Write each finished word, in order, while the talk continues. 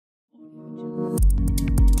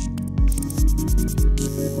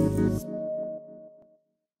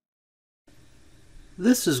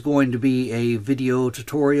This is going to be a video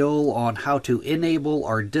tutorial on how to enable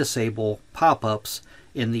or disable pop-ups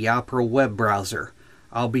in the Opera web browser.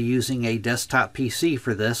 I'll be using a desktop PC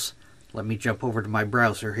for this. Let me jump over to my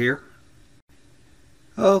browser here.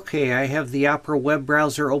 Okay, I have the Opera web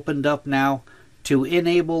browser opened up now. To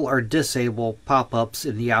enable or disable pop-ups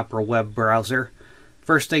in the Opera web browser,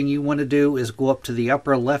 first thing you want to do is go up to the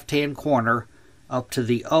upper left-hand corner, up to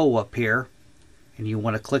the O up here, and you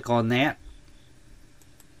want to click on that.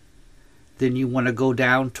 Then you want to go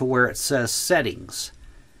down to where it says Settings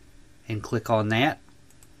and click on that.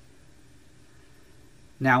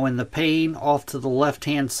 Now in the pane off to the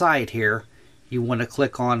left-hand side here, you want to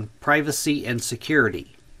click on Privacy and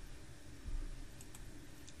Security.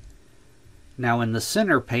 Now in the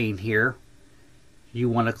center pane here, you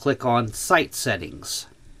want to click on Site Settings.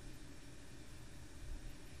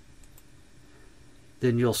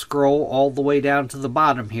 Then you'll scroll all the way down to the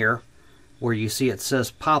bottom here where you see it says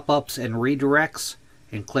Pop-ups and Redirects,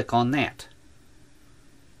 and click on that.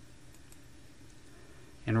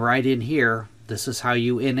 And right in here, this is how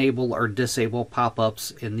you enable or disable pop-ups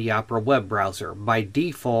in the Opera web browser. By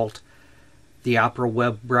default, the Opera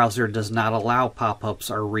web browser does not allow pop-ups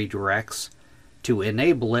or redirects. To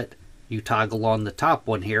enable it, you toggle on the top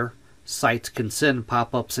one here. Sites can send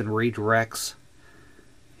pop-ups and redirects.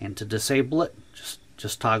 And to disable it,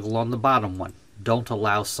 just toggle on the bottom one. Don't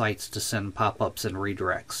allow sites to send pop-ups and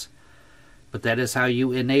redirects. But that is how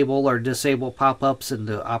you enable or disable pop-ups in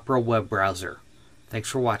the Opera web browser. Thanks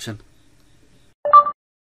for watching.